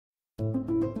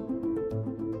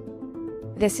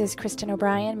This is Kristen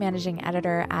O'Brien, Managing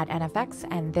Editor at NFX,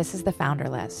 and this is the Founder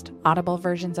List, audible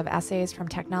versions of essays from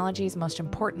technology's most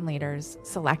important leaders,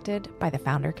 selected by the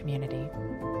founder community.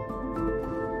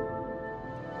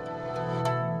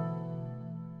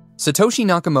 Satoshi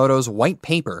Nakamoto's white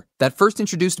paper that first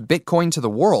introduced Bitcoin to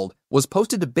the world was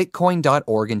posted to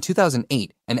bitcoin.org in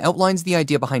 2008 and outlines the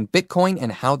idea behind Bitcoin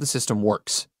and how the system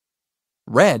works.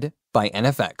 Read by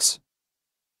NFX.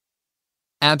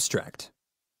 Abstract.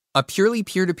 A purely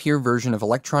peer-to-peer version of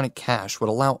electronic cash would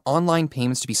allow online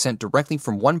payments to be sent directly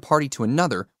from one party to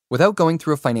another without going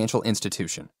through a financial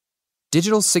institution.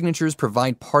 Digital signatures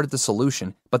provide part of the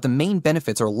solution, but the main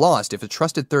benefits are lost if a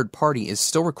trusted third party is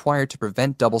still required to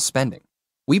prevent double spending.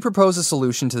 We propose a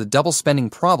solution to the double spending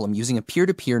problem using a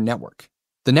peer-to-peer network.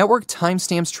 The network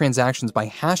timestamps transactions by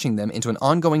hashing them into an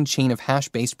ongoing chain of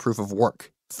hash-based proof of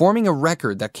work, forming a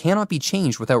record that cannot be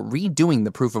changed without redoing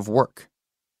the proof of work.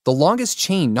 The longest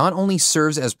chain not only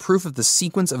serves as proof of the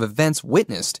sequence of events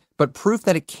witnessed, but proof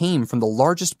that it came from the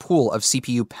largest pool of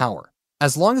CPU power.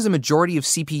 As long as a majority of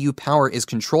CPU power is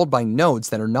controlled by nodes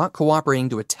that are not cooperating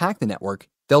to attack the network,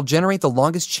 they'll generate the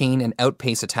longest chain and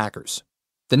outpace attackers.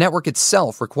 The network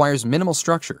itself requires minimal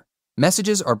structure.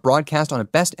 Messages are broadcast on a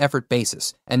best effort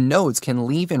basis, and nodes can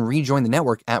leave and rejoin the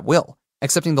network at will,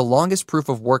 accepting the longest proof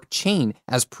of work chain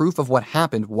as proof of what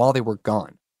happened while they were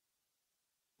gone.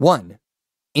 1.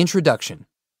 Introduction.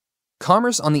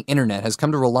 Commerce on the internet has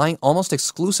come to rely almost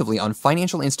exclusively on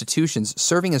financial institutions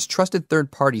serving as trusted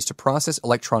third parties to process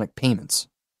electronic payments.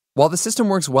 While the system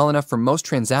works well enough for most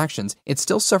transactions, it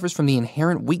still suffers from the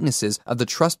inherent weaknesses of the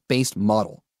trust-based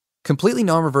model. Completely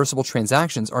non-reversible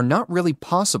transactions are not really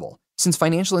possible, since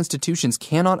financial institutions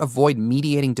cannot avoid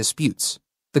mediating disputes.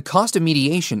 The cost of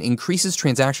mediation increases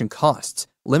transaction costs,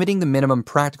 limiting the minimum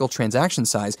practical transaction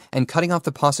size and cutting off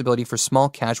the possibility for small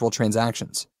casual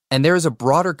transactions. And there is a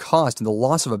broader cost in the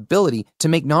loss of ability to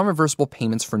make non-reversible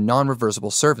payments for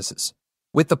non-reversible services.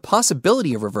 With the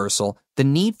possibility of reversal, the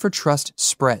need for trust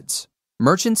spreads.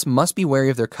 Merchants must be wary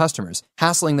of their customers,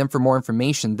 hassling them for more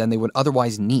information than they would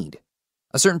otherwise need.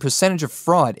 A certain percentage of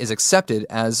fraud is accepted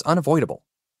as unavoidable.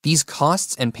 These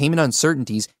costs and payment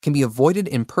uncertainties can be avoided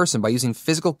in person by using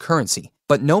physical currency,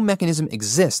 but no mechanism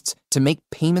exists to make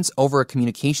payments over a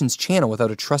communications channel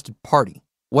without a trusted party.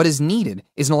 What is needed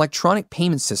is an electronic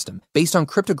payment system based on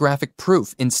cryptographic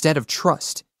proof instead of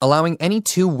trust, allowing any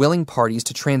two willing parties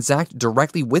to transact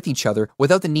directly with each other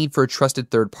without the need for a trusted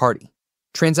third party.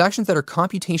 Transactions that are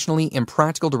computationally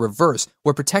impractical to reverse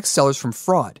would protect sellers from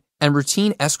fraud, and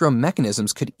routine escrow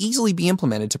mechanisms could easily be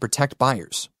implemented to protect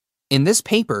buyers. In this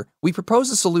paper, we propose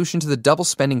a solution to the double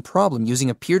spending problem using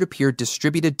a peer-to-peer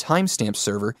distributed timestamp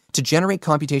server to generate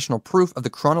computational proof of the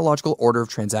chronological order of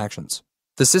transactions.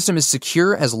 The system is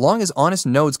secure as long as honest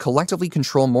nodes collectively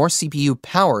control more CPU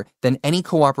power than any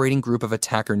cooperating group of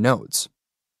attacker nodes.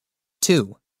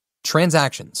 2.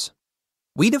 Transactions.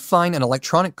 We define an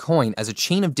electronic coin as a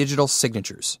chain of digital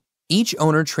signatures. Each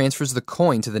owner transfers the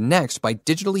coin to the next by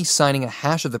digitally signing a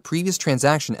hash of the previous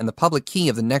transaction and the public key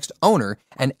of the next owner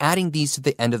and adding these to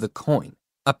the end of the coin.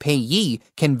 A payee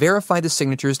can verify the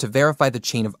signatures to verify the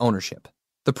chain of ownership.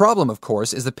 The problem, of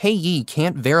course, is the payee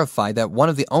can't verify that one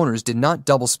of the owners did not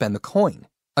double spend the coin.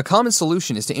 A common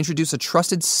solution is to introduce a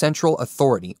trusted central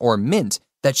authority, or mint,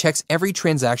 that checks every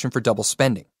transaction for double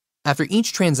spending. After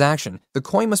each transaction, the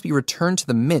coin must be returned to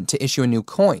the mint to issue a new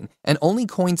coin, and only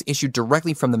coins issued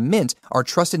directly from the mint are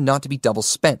trusted not to be double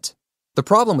spent. The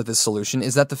problem with this solution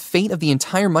is that the fate of the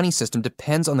entire money system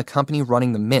depends on the company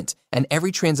running the mint, and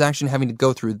every transaction having to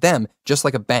go through them, just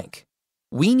like a bank.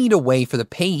 We need a way for the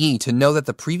payee to know that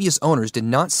the previous owners did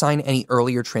not sign any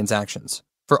earlier transactions.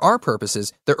 For our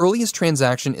purposes, the earliest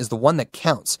transaction is the one that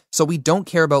counts, so we don't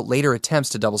care about later attempts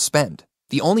to double spend.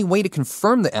 The only way to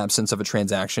confirm the absence of a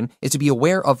transaction is to be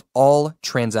aware of all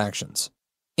transactions.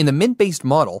 In the mint-based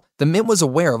model, the mint was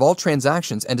aware of all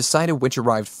transactions and decided which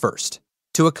arrived first.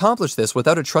 To accomplish this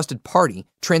without a trusted party,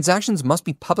 transactions must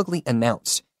be publicly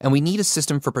announced, and we need a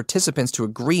system for participants to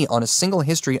agree on a single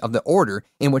history of the order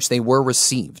in which they were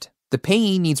received. The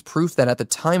payee needs proof that at the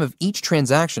time of each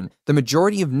transaction, the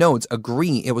majority of nodes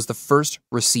agree it was the first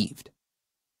received.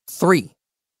 3.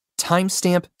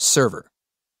 Timestamp server.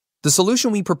 The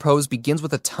solution we propose begins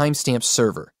with a timestamp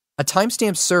server. A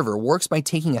timestamp server works by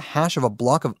taking a hash of a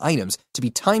block of items to be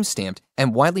timestamped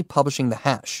and widely publishing the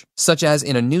hash, such as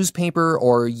in a newspaper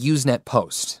or Usenet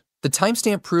post. The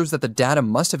timestamp proves that the data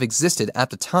must have existed at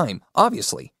the time,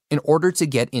 obviously, in order to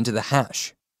get into the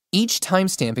hash. Each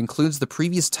timestamp includes the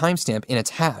previous timestamp in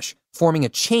its hash, forming a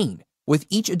chain, with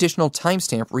each additional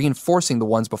timestamp reinforcing the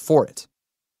ones before it.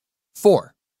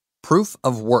 4. Proof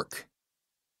of work.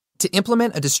 To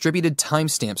implement a distributed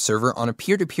timestamp server on a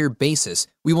peer-to-peer basis,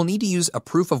 we will need to use a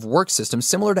proof-of-work system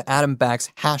similar to Adam Back's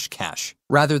Hashcash,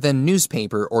 rather than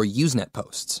newspaper or Usenet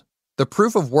posts. The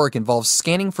proof of work involves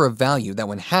scanning for a value that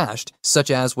when hashed,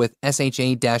 such as with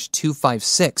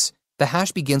SHA-256, the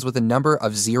hash begins with a number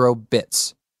of 0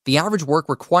 bits. The average work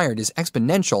required is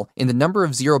exponential in the number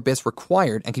of 0 bits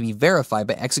required and can be verified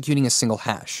by executing a single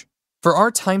hash. For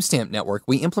our timestamp network,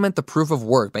 we implement the proof of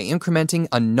work by incrementing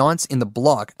a nonce in the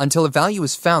block until a value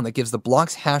is found that gives the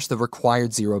block's hash the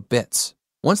required 0 bits.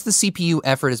 Once the CPU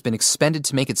effort has been expended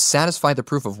to make it satisfy the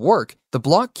proof of work, the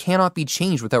block cannot be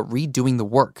changed without redoing the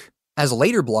work. As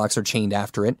later blocks are chained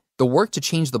after it, the work to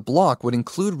change the block would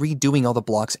include redoing all the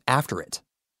blocks after it.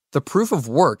 The proof of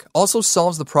work also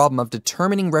solves the problem of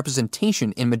determining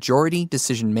representation in majority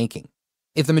decision-making.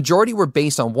 If the majority were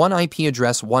based on one IP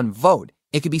address, one vote,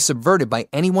 it could be subverted by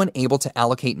anyone able to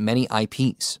allocate many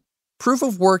IPs. Proof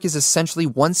of work is essentially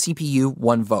one CPU,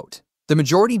 one vote. The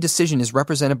majority decision is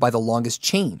represented by the longest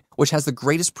chain, which has the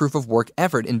greatest proof of work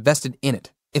effort invested in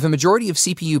it. If a majority of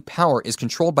CPU power is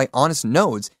controlled by honest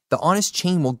nodes, the honest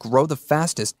chain will grow the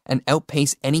fastest and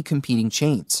outpace any competing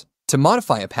chains. To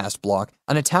modify a passed block,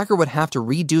 an attacker would have to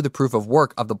redo the proof of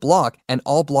work of the block and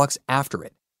all blocks after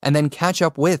it, and then catch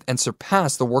up with and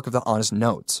surpass the work of the honest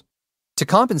nodes. To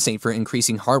compensate for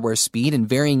increasing hardware speed and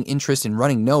varying interest in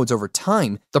running nodes over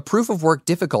time, the proof of work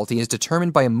difficulty is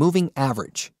determined by a moving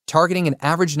average, targeting an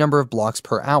average number of blocks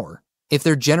per hour. If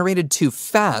they're generated too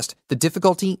fast, the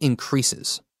difficulty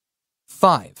increases.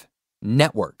 5.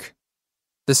 Network.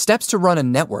 The steps to run a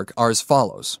network are as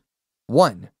follows.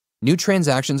 1. New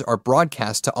transactions are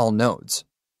broadcast to all nodes.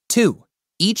 2.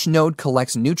 Each node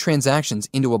collects new transactions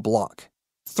into a block.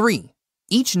 3.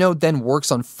 Each node then works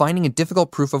on finding a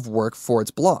difficult proof of work for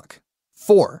its block.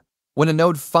 4. When a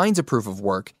node finds a proof of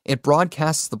work, it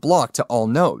broadcasts the block to all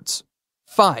nodes.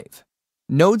 5.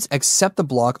 Nodes accept the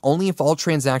block only if all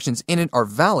transactions in it are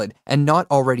valid and not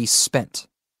already spent.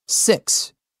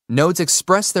 6. Nodes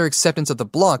express their acceptance of the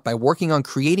block by working on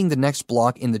creating the next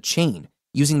block in the chain,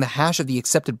 using the hash of the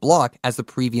accepted block as the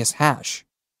previous hash.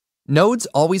 Nodes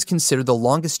always consider the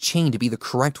longest chain to be the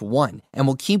correct one and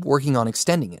will keep working on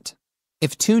extending it.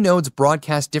 If two nodes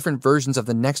broadcast different versions of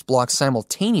the next block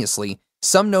simultaneously,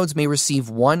 some nodes may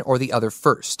receive one or the other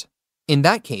first. In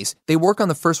that case, they work on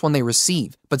the first one they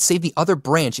receive, but save the other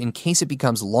branch in case it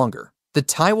becomes longer. The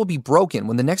tie will be broken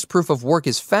when the next proof of work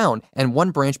is found and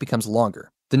one branch becomes longer.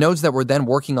 The nodes that were then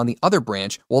working on the other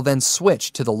branch will then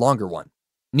switch to the longer one.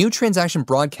 New transaction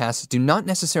broadcasts do not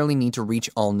necessarily need to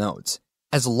reach all nodes.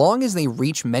 As long as they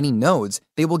reach many nodes,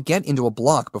 they will get into a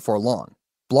block before long.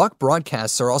 Block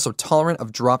broadcasts are also tolerant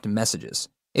of dropped messages.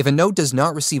 If a node does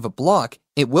not receive a block,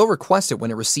 it will request it when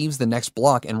it receives the next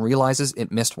block and realizes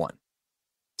it missed one.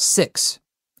 6.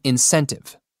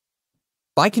 Incentive.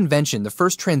 By convention, the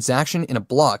first transaction in a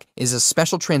block is a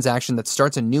special transaction that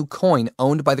starts a new coin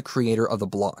owned by the creator of the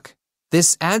block.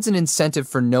 This adds an incentive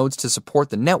for nodes to support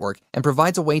the network and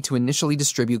provides a way to initially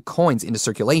distribute coins into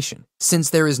circulation, since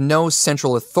there is no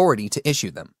central authority to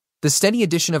issue them. The steady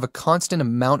addition of a constant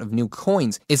amount of new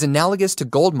coins is analogous to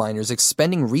gold miners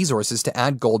expending resources to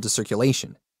add gold to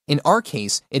circulation. In our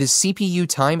case, it is CPU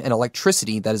time and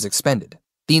electricity that is expended.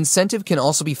 The incentive can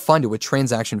also be funded with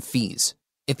transaction fees.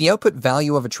 If the output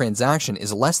value of a transaction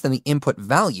is less than the input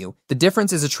value, the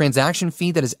difference is a transaction fee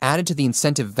that is added to the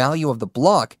incentive value of the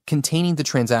block containing the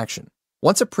transaction.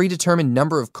 Once a predetermined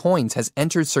number of coins has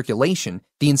entered circulation,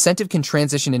 the incentive can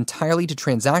transition entirely to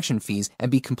transaction fees and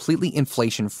be completely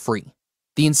inflation-free.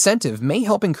 The incentive may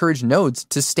help encourage nodes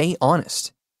to stay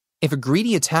honest. If a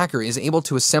greedy attacker is able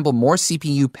to assemble more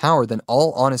CPU power than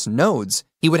all honest nodes,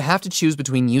 he would have to choose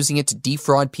between using it to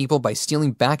defraud people by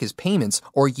stealing back his payments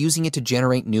or using it to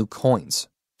generate new coins.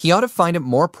 He ought to find it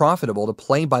more profitable to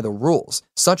play by the rules,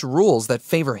 such rules that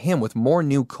favor him with more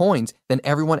new coins than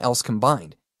everyone else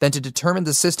combined, than to determine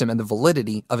the system and the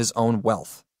validity of his own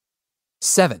wealth.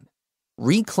 7.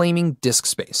 Reclaiming disk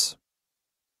space.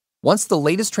 Once the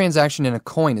latest transaction in a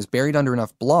coin is buried under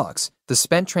enough blocks, the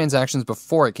spent transactions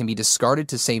before it can be discarded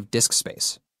to save disk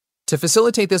space. To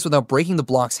facilitate this without breaking the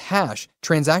block's hash,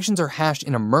 transactions are hashed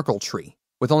in a Merkle tree,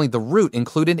 with only the root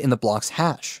included in the block's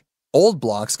hash. Old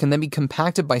blocks can then be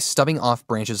compacted by stubbing off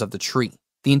branches of the tree.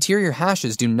 The interior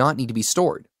hashes do not need to be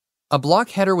stored. A block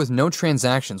header with no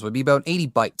transactions would be about 80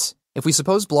 bytes. If we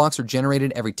suppose blocks are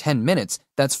generated every 10 minutes,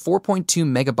 that's 4.2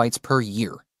 megabytes per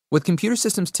year. With computer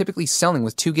systems typically selling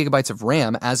with 2 gigabytes of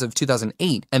RAM as of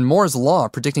 2008, and Moore's law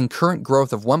predicting current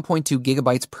growth of 1.2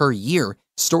 gigabytes per year,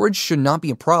 storage should not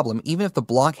be a problem even if the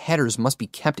block headers must be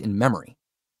kept in memory.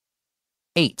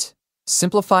 8.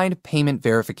 Simplified payment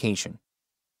verification.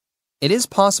 It is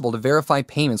possible to verify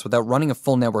payments without running a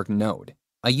full network node.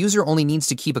 A user only needs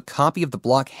to keep a copy of the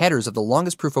block headers of the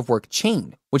longest proof of work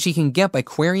chain, which he can get by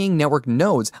querying network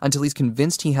nodes until he's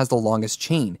convinced he has the longest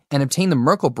chain, and obtain the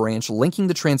Merkle branch linking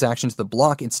the transaction to the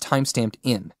block it's timestamped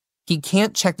in. He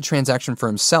can't check the transaction for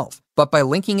himself, but by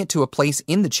linking it to a place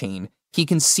in the chain, he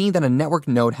can see that a network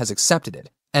node has accepted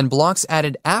it, and blocks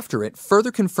added after it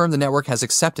further confirm the network has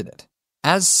accepted it.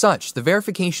 As such, the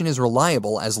verification is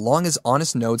reliable as long as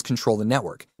honest nodes control the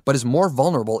network, but is more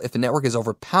vulnerable if the network is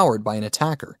overpowered by an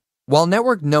attacker. While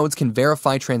network nodes can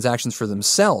verify transactions for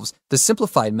themselves, the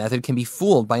simplified method can be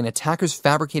fooled by an attacker's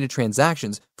fabricated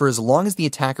transactions for as long as the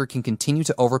attacker can continue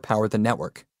to overpower the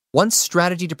network. One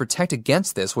strategy to protect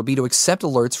against this would be to accept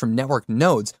alerts from network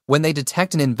nodes when they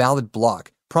detect an invalid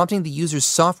block, prompting the user's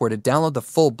software to download the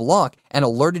full block and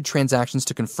alerted transactions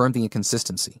to confirm the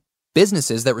inconsistency.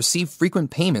 Businesses that receive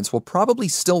frequent payments will probably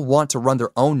still want to run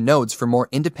their own nodes for more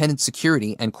independent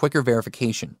security and quicker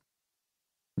verification.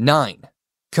 9.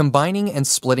 Combining and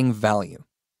splitting value.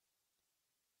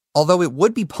 Although it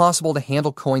would be possible to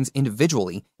handle coins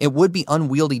individually, it would be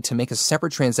unwieldy to make a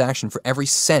separate transaction for every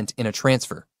cent in a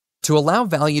transfer. To allow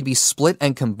value to be split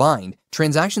and combined,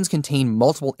 transactions contain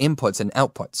multiple inputs and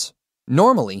outputs.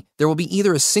 Normally, there will be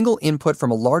either a single input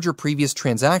from a larger previous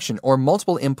transaction or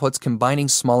multiple inputs combining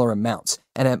smaller amounts,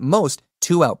 and at most,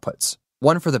 2 outputs,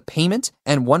 one for the payment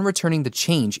and one returning the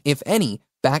change, if any,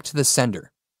 back to the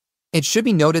sender. It should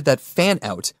be noted that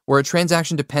fan-out, where a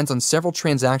transaction depends on several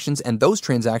transactions and those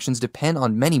transactions depend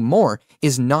on many more,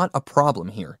 is not a problem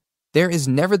here. There is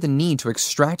never the need to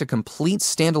extract a complete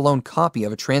standalone copy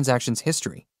of a transaction's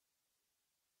history.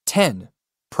 10.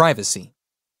 Privacy.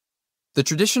 The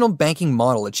traditional banking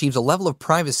model achieves a level of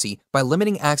privacy by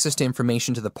limiting access to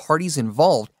information to the parties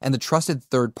involved and the trusted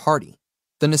third party.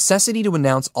 The necessity to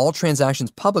announce all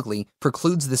transactions publicly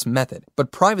precludes this method,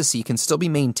 but privacy can still be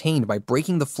maintained by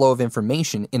breaking the flow of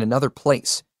information in another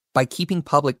place, by keeping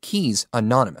public keys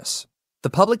anonymous. The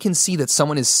public can see that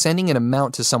someone is sending an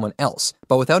amount to someone else,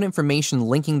 but without information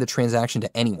linking the transaction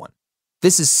to anyone.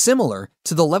 This is similar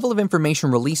to the level of information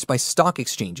released by stock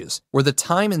exchanges, where the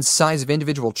time and size of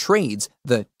individual trades,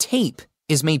 the tape,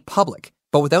 is made public,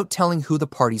 but without telling who the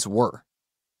parties were.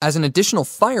 As an additional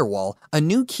firewall, a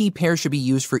new key pair should be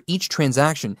used for each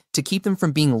transaction to keep them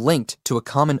from being linked to a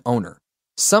common owner.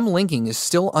 Some linking is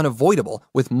still unavoidable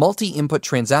with multi-input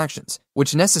transactions,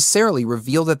 which necessarily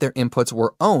reveal that their inputs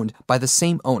were owned by the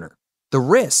same owner. The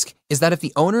risk is that if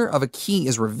the owner of a key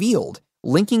is revealed,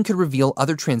 linking could reveal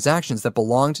other transactions that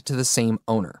belonged to the same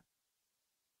owner.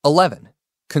 11.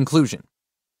 Conclusion.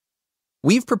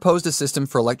 We've proposed a system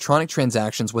for electronic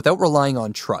transactions without relying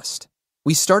on trust.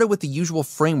 We started with the usual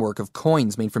framework of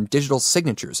coins made from digital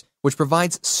signatures, which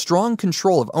provides strong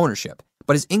control of ownership,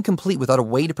 but is incomplete without a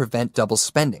way to prevent double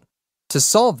spending. To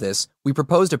solve this, we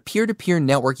proposed a peer-to-peer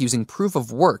network using proof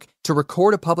of work to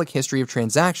record a public history of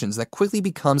transactions that quickly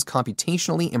becomes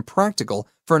computationally impractical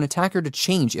for an attacker to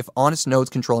change if honest nodes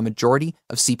control a majority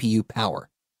of CPU power.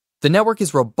 The network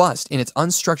is robust in its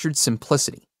unstructured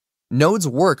simplicity. Nodes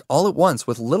work all at once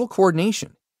with little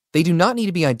coordination. They do not need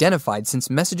to be identified since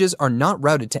messages are not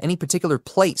routed to any particular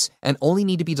place and only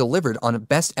need to be delivered on a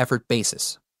best effort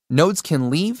basis. Nodes can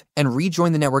leave and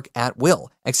rejoin the network at will,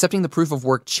 accepting the proof of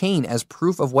work chain as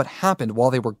proof of what happened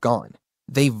while they were gone.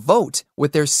 They vote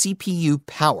with their CPU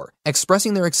power,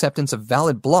 expressing their acceptance of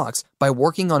valid blocks by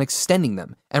working on extending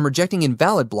them, and rejecting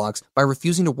invalid blocks by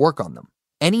refusing to work on them.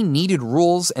 Any needed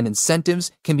rules and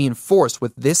incentives can be enforced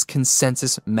with this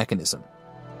consensus mechanism.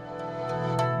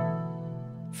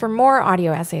 For more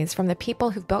audio essays from the people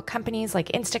who've built companies like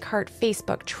Instacart,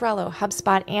 Facebook, Trello,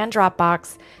 HubSpot, and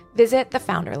Dropbox, visit the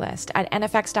founder list at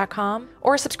nfx.com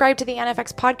or subscribe to the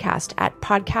NFX podcast at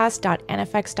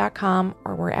podcast.nfx.com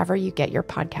or wherever you get your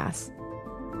podcasts.